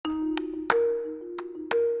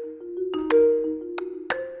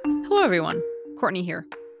Hello everyone, Courtney here.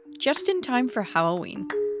 Just in time for Halloween.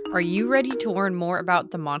 Are you ready to learn more about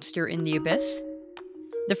the monster in the abyss?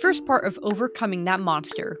 The first part of overcoming that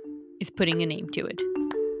monster is putting a name to it.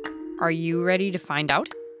 Are you ready to find out?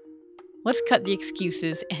 Let's cut the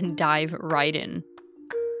excuses and dive right in.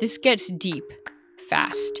 This gets deep,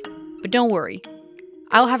 fast, but don't worry.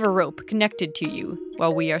 I'll have a rope connected to you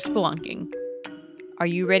while we are spelunking. Are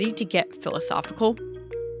you ready to get philosophical?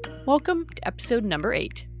 Welcome to episode number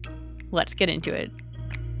 8. Let's get into it.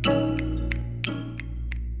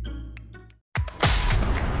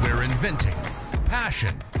 Where inventing,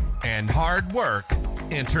 passion, and hard work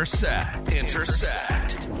intersect.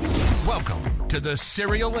 Welcome to the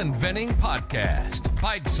Serial Inventing Podcast.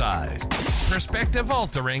 Bite-sized,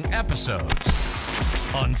 perspective-altering episodes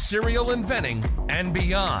on serial inventing and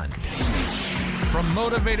beyond. From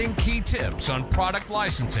motivating key tips on product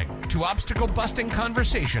licensing to obstacle-busting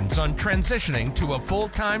conversations on transitioning to a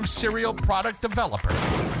full-time serial product developer.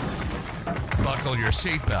 Buckle your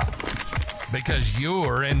seatbelt, because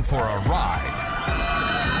you're in for a ride.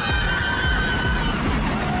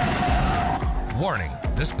 Warning,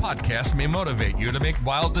 this podcast may motivate you to make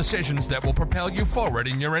wild decisions that will propel you forward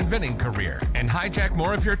in your inventing career and hijack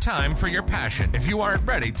more of your time for your passion. If you aren't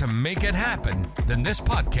ready to make it happen, then this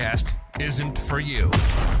podcast isn't for you.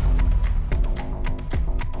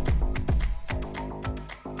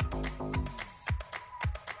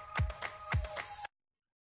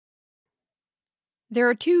 There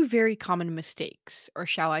are two very common mistakes, or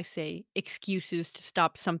shall I say, excuses to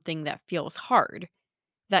stop something that feels hard,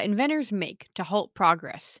 that inventors make to halt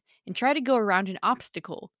progress and try to go around an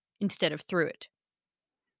obstacle instead of through it.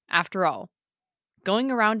 After all,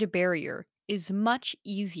 going around a barrier is much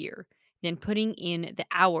easier than putting in the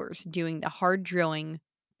hours doing the hard drilling,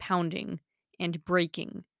 pounding, and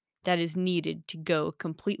breaking that is needed to go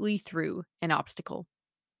completely through an obstacle.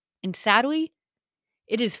 And sadly,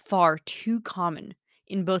 it is far too common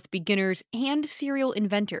in both beginners and serial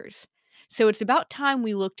inventors, so it's about time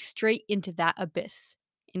we looked straight into that abyss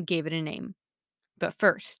and gave it a name. But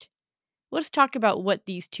first, let's talk about what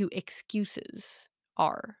these two excuses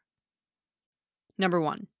are. Number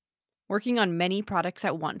 1. Working on many products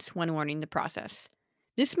at once when learning the process.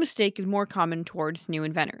 This mistake is more common towards new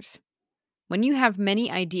inventors. When you have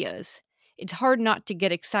many ideas, it's hard not to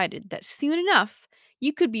get excited that soon enough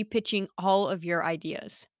you could be pitching all of your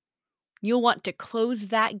ideas. You'll want to close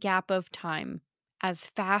that gap of time as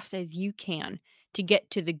fast as you can to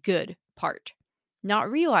get to the good part,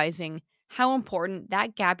 not realizing how important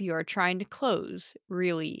that gap you are trying to close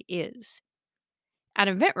really is. At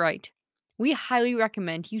InventRight, we highly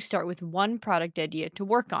recommend you start with one product idea to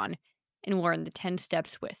work on and learn the 10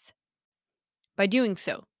 steps with. By doing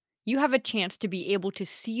so, you have a chance to be able to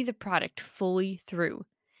see the product fully through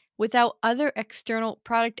without other external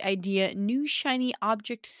product idea new shiny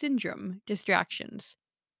object syndrome distractions.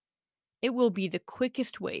 It will be the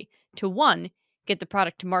quickest way to 1. Get the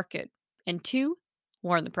product to market, and 2.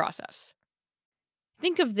 Learn the process.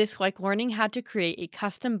 Think of this like learning how to create a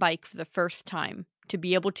custom bike for the first time to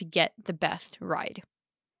be able to get the best ride.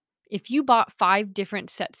 If you bought 5 different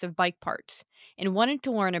sets of bike parts and wanted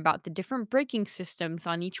to learn about the different braking systems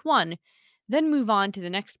on each one, then move on to the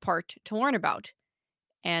next part to learn about,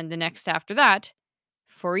 and the next after that,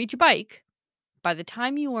 for each bike, by the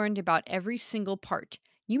time you learned about every single part,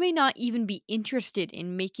 you may not even be interested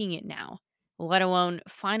in making it now, let alone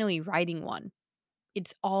finally riding one.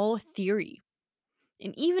 It's all theory.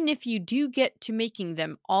 And even if you do get to making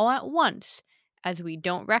them all at once, as we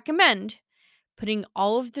don't recommend, putting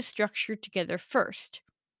all of the structure together first,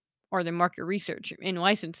 or the market research in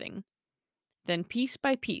licensing, then piece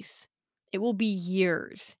by piece, it will be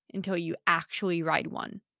years until you actually ride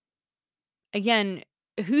one. Again,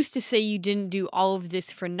 who's to say you didn't do all of this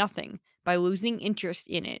for nothing by losing interest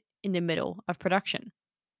in it in the middle of production?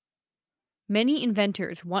 Many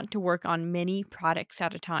inventors want to work on many products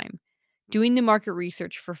at a time, doing the market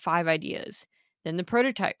research for 5 ideas, then the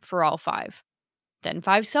prototype for all 5, then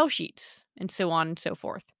 5 sell sheets, and so on and so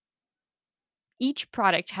forth. Each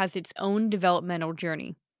product has its own developmental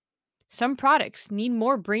journey. Some products need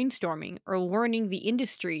more brainstorming or learning the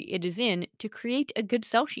industry it is in to create a good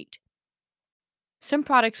sell sheet. Some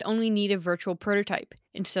products only need a virtual prototype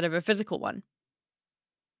instead of a physical one.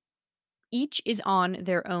 Each is on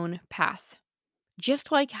their own path,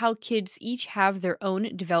 just like how kids each have their own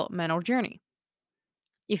developmental journey.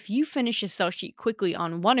 If you finish a sell sheet quickly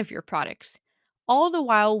on one of your products, all the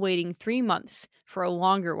while waiting 3 months for a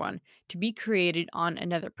longer one to be created on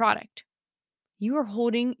another product, you are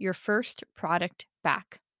holding your first product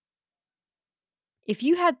back. If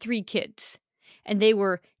you had 3 kids and they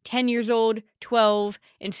were 10 years old, 12,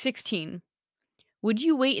 and 16, would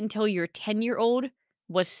you wait until your 10-year-old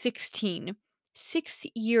was 16, 6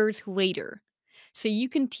 years later, so you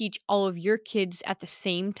can teach all of your kids at the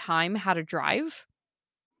same time how to drive?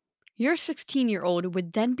 Your 16-year-old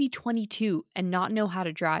would then be 22 and not know how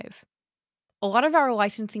to drive. A lot of our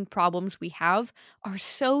licensing problems we have are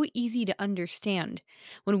so easy to understand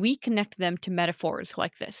when we connect them to metaphors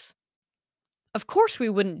like this. Of course, we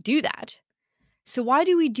wouldn't do that. So, why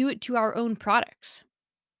do we do it to our own products?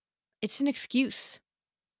 It's an excuse.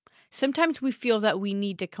 Sometimes we feel that we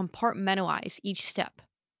need to compartmentalize each step,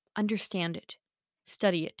 understand it,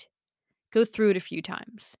 study it, go through it a few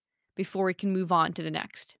times before we can move on to the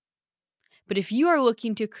next. But if you are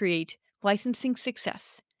looking to create licensing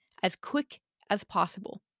success as quick as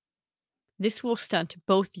possible, this will stunt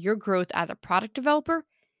both your growth as a product developer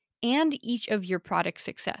and each of your product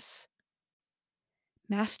success.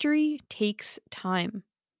 Mastery takes time.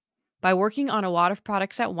 By working on a lot of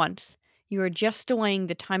products at once, you are just delaying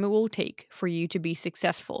the time it will take for you to be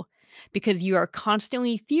successful because you are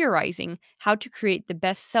constantly theorizing how to create the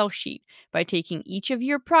best sell sheet by taking each of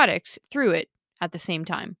your products through it at the same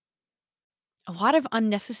time. A lot of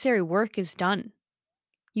unnecessary work is done.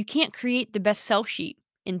 You can't create the best sell sheet,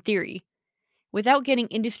 in theory, without getting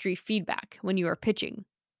industry feedback when you are pitching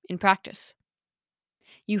in practice.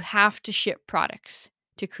 You have to ship products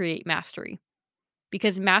to create mastery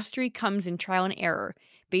because mastery comes in trial and error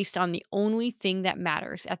based on the only thing that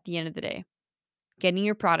matters at the end of the day: getting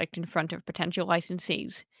your product in front of potential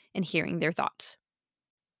licensees and hearing their thoughts.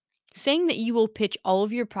 Saying that you will pitch all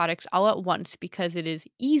of your products all at once because it is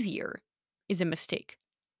easier is a mistake.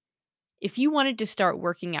 If you wanted to start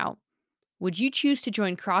working out, would you choose to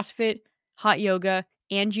join CrossFit, hot yoga,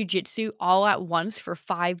 and jujitsu all at once for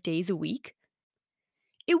 5 days a week?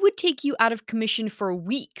 It would take you out of commission for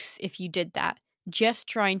weeks if you did that, just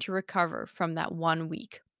trying to recover from that 1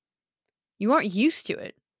 week. You aren't used to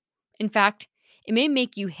it. In fact, it may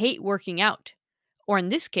make you hate working out, or in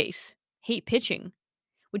this case, hate pitching,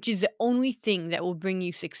 which is the only thing that will bring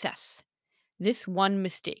you success. This one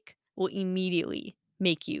mistake will immediately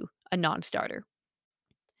make you a non starter.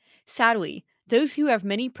 Sadly, those who have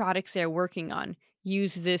many products they're working on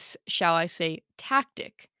use this, shall I say,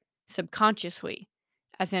 tactic subconsciously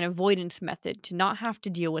as an avoidance method to not have to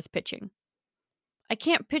deal with pitching. I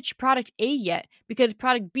can't pitch product A yet because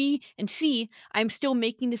product B and C I'm still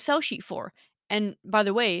making the sell sheet for. And by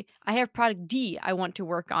the way, I have product D I want to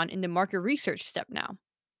work on in the market research step now.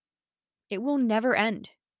 It will never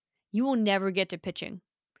end. You will never get to pitching,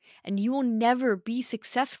 and you will never be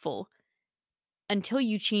successful until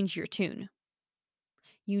you change your tune.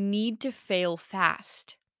 You need to fail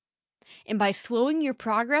fast. And by slowing your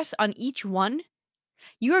progress on each one,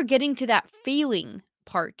 you are getting to that failing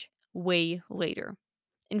part way later.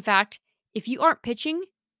 In fact, if you aren't pitching,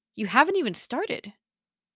 you haven't even started.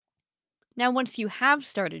 Now, once you have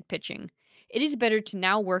started pitching, it is better to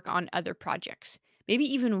now work on other projects, maybe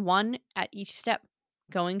even one at each step,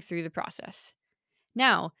 going through the process.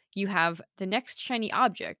 Now, you have the next shiny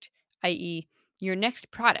object, i.e., your next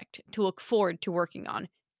product to look forward to working on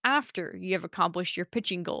after you have accomplished your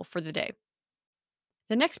pitching goal for the day.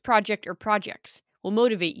 The next project or projects will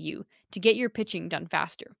motivate you to get your pitching done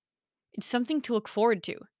faster. It's something to look forward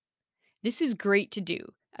to. This is great to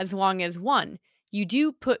do as long as one, you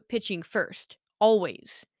do put pitching first,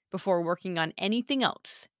 always, before working on anything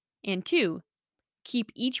else, and two,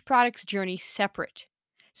 keep each product's journey separate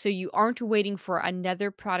so you aren't waiting for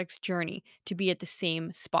another product's journey to be at the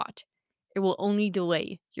same spot. It will only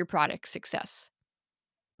delay your product's success.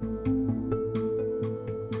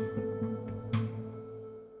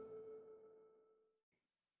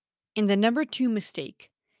 And the number two mistake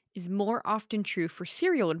is more often true for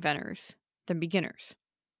serial inventors than beginners,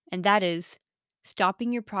 and that is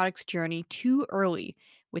stopping your product's journey too early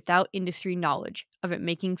without industry knowledge of it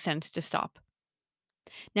making sense to stop.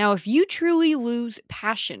 Now, if you truly lose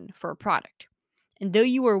passion for a product, and though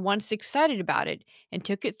you were once excited about it and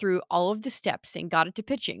took it through all of the steps and got it to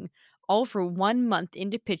pitching, all for 1 month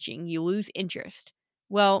into pitching, you lose interest,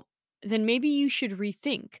 well, then maybe you should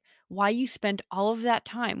rethink why you spent all of that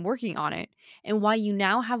time working on it and why you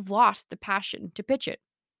now have lost the passion to pitch it.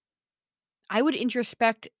 I would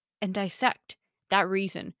introspect and dissect that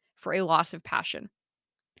reason for a loss of passion.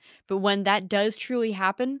 But when that does truly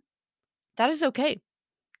happen, that is okay.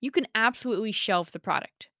 You can absolutely shelve the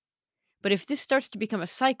product. But if this starts to become a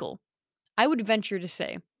cycle, I would venture to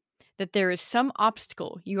say that there is some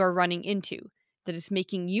obstacle you are running into that is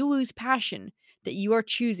making you lose passion that you are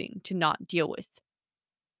choosing to not deal with.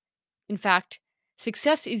 In fact,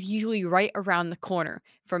 Success is usually right around the corner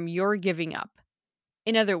from your giving up.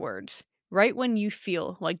 In other words, right when you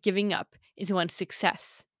feel like giving up is when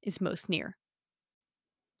success is most near.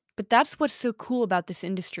 But that's what's so cool about this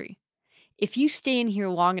industry. If you stay in here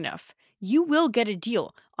long enough, you will get a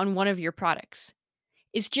deal on one of your products.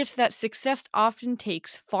 It's just that success often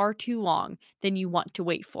takes far too long than you want to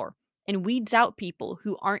wait for and weeds out people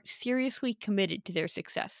who aren't seriously committed to their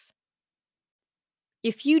success.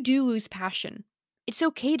 If you do lose passion, it's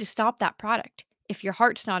okay to stop that product if your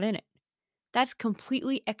heart's not in it. That's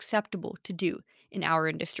completely acceptable to do in our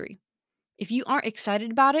industry. If you aren't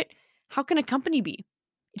excited about it, how can a company be?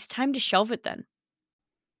 It's time to shelve it then.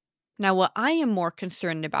 Now, what I am more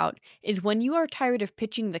concerned about is when you are tired of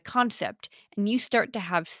pitching the concept and you start to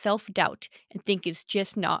have self doubt and think it's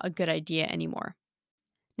just not a good idea anymore.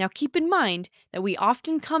 Now, keep in mind that we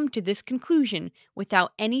often come to this conclusion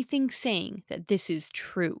without anything saying that this is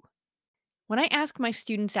true. When I ask my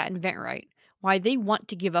students at InventRight why they want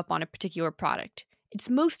to give up on a particular product, it's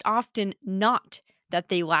most often not that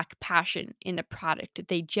they lack passion in the product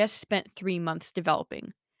they just spent 3 months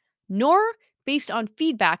developing, nor based on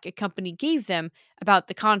feedback a company gave them about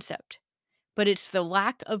the concept, but it's the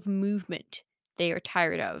lack of movement they are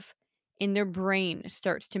tired of, and their brain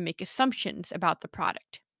starts to make assumptions about the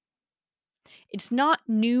product. It's not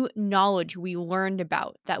new knowledge we learned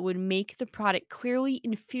about that would make the product clearly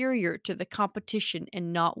inferior to the competition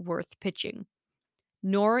and not worth pitching,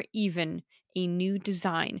 nor even a new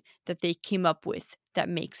design that they came up with that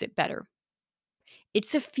makes it better.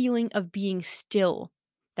 It's a feeling of being still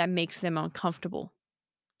that makes them uncomfortable.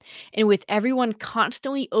 And with everyone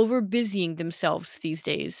constantly overbusying themselves these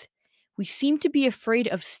days, we seem to be afraid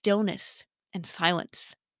of stillness and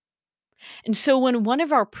silence. And so when one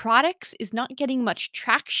of our products is not getting much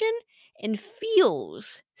traction and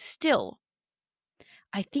feels still,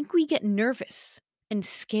 I think we get nervous and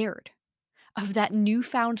scared of that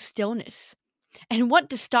newfound stillness and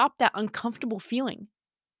want to stop that uncomfortable feeling.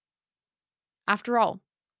 After all,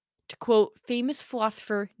 to quote famous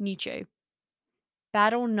philosopher Nietzsche,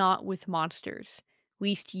 battle not with monsters,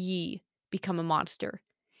 lest ye become a monster.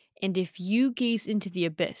 And if you gaze into the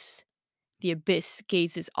abyss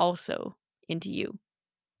gazes also into you.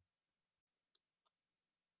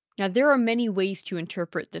 Now, there are many ways to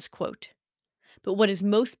interpret this quote, but what is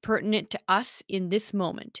most pertinent to us in this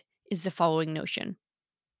moment is the following notion: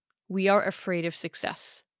 we are afraid of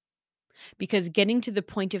success. Because getting to the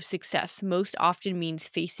point of success most often means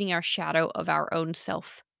facing our shadow of our own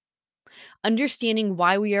self, understanding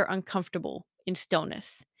why we are uncomfortable in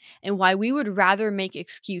stillness, and why we would rather make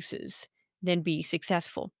excuses than be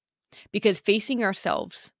successful. Because facing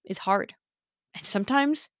ourselves is hard and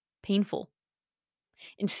sometimes painful.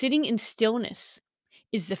 And sitting in stillness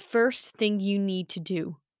is the first thing you need to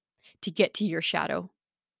do to get to your shadow.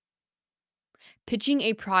 Pitching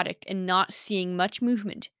a product and not seeing much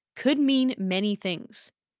movement could mean many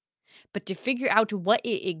things. But to figure out what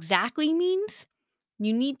it exactly means,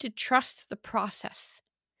 you need to trust the process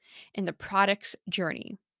and the product's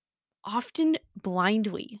journey, often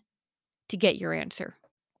blindly, to get your answer.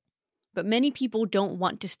 But many people don't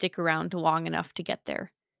want to stick around long enough to get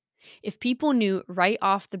there. If people knew right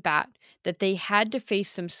off the bat that they had to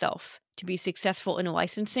face themselves to be successful in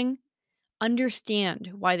licensing,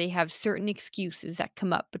 understand why they have certain excuses that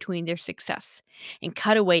come up between their success, and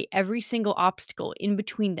cut away every single obstacle in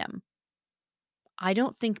between them, I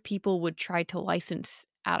don't think people would try to license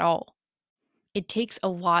at all. It takes a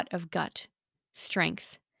lot of gut,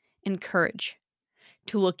 strength, and courage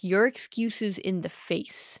to look your excuses in the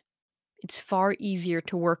face. It's far easier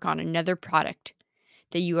to work on another product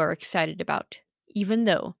that you are excited about, even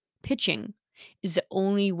though pitching is the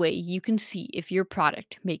only way you can see if your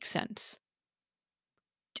product makes sense.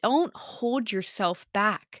 Don't hold yourself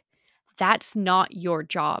back. That's not your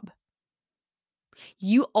job.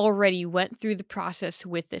 You already went through the process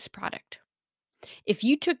with this product. If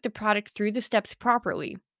you took the product through the steps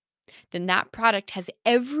properly, then that product has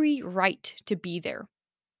every right to be there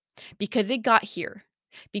because it got here,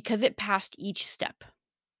 because it passed each step.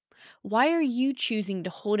 Why are you choosing to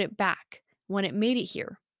hold it back when it made it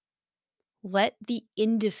here? Let the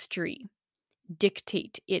industry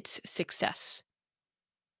dictate its success.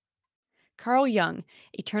 Carl Jung,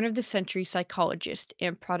 a turn of the century psychologist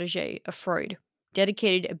and protege of Freud,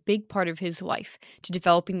 dedicated a big part of his life to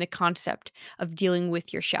developing the concept of dealing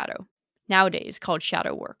with your shadow, nowadays called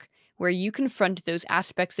shadow work, where you confront those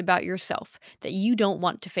aspects about yourself that you don't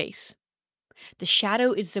want to face. The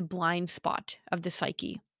shadow is the blind spot of the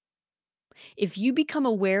psyche. If you become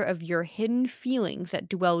aware of your hidden feelings that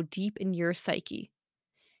dwell deep in your psyche,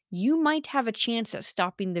 you might have a chance at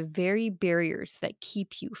stopping the very barriers that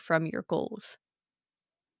keep you from your goals.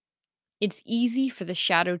 It's easy for the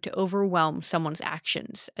shadow to overwhelm someone's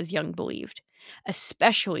actions, as Jung believed,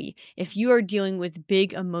 especially if you are dealing with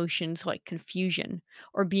big emotions like confusion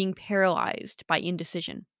or being paralyzed by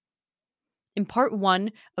indecision. In part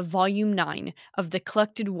 1 of volume 9 of the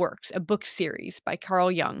Collected Works, a book series by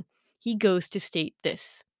Carl Jung, he goes to state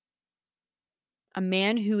this: a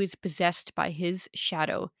man who is possessed by his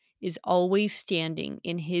shadow is always standing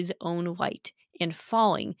in his own light and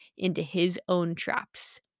falling into his own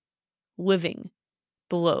traps, living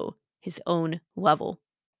below his own level.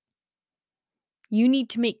 You need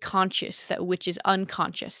to make conscious that which is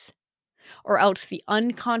unconscious, or else the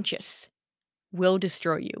unconscious will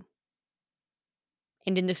destroy you.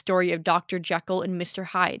 And in the story of Dr. Jekyll and Mr.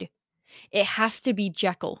 Hyde, it has to be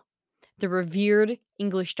Jekyll, the revered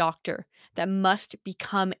English doctor, that must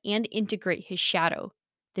become and integrate his shadow,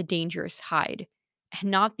 the dangerous Hyde, and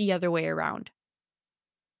not the other way around.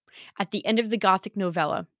 At the end of the Gothic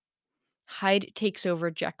novella, Hyde takes over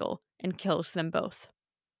Jekyll and kills them both.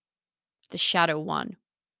 The shadow won.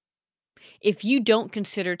 If you don't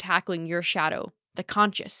consider tackling your shadow, the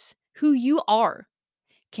conscious, who you are,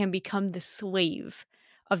 can become the slave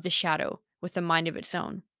of the shadow with a mind of its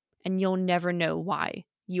own, and you'll never know why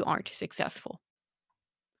you aren't successful.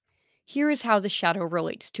 Here is how the shadow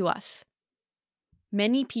relates to us.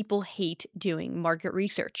 Many people hate doing market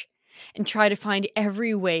research and try to find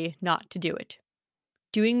every way not to do it.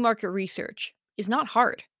 Doing market research is not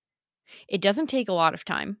hard. It doesn't take a lot of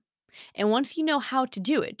time, and once you know how to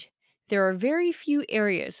do it, there are very few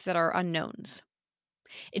areas that are unknowns.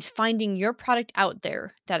 It's finding your product out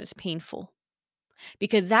there that is painful,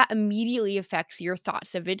 because that immediately affects your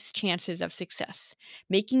thoughts of its chances of success,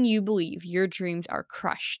 making you believe your dreams are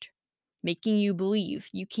crushed, making you believe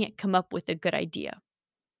you can't come up with a good idea.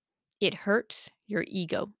 It hurts your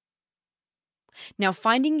ego. Now,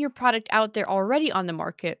 finding your product out there already on the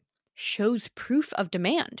market shows proof of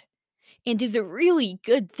demand and is a really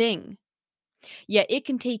good thing. Yet it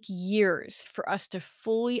can take years for us to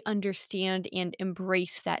fully understand and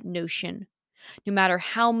embrace that notion, no matter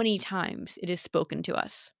how many times it is spoken to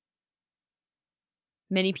us.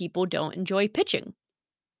 Many people don't enjoy pitching.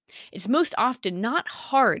 It's most often not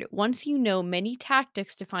hard once you know many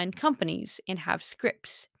tactics to find companies and have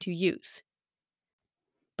scripts to use.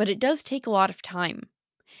 But it does take a lot of time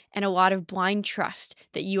and a lot of blind trust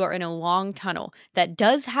that you are in a long tunnel that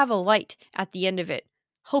does have a light at the end of it,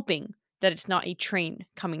 hoping that it's not a train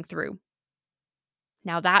coming through.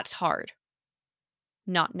 Now that's hard,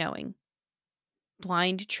 not knowing.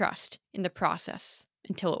 Blind trust in the process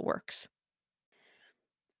until it works.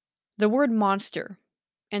 The word monster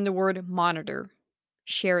and the word monitor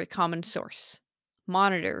share a common source.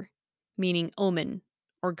 Monitor meaning omen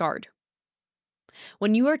or guard.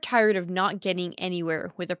 When you are tired of not getting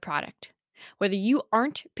anywhere with a product, whether you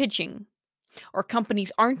aren't pitching or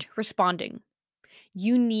companies aren't responding,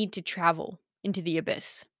 you need to travel into the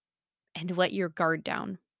abyss and let your guard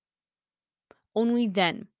down. Only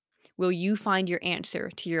then will you find your answer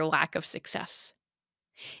to your lack of success.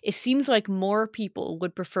 It seems like more people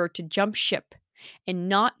would prefer to jump ship and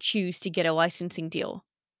not choose to get a licensing deal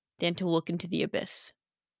than to look into the abyss.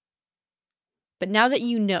 But now that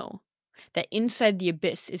you know that inside the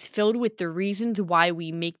abyss is filled with the reasons why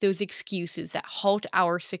we make those excuses that halt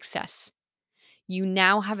our success, you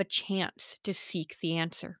now have a chance to seek the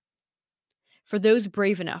answer. For those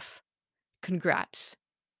brave enough, congrats.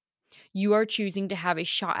 You are choosing to have a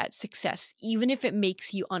shot at success, even if it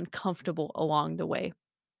makes you uncomfortable along the way.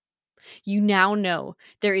 You now know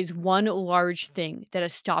there is one large thing that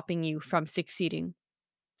is stopping you from succeeding,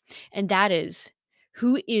 and that is,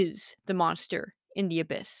 who is the monster in the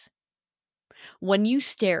abyss? When you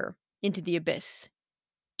stare into the abyss,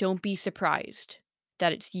 don't be surprised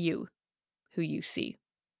that it's you who you see.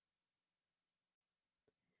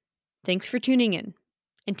 Thanks for tuning in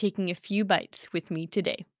and taking a few bites with me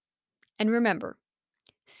today. And remember,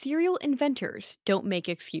 serial inventors don't make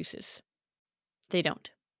excuses. They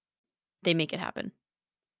don't. They make it happen.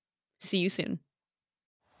 See you soon.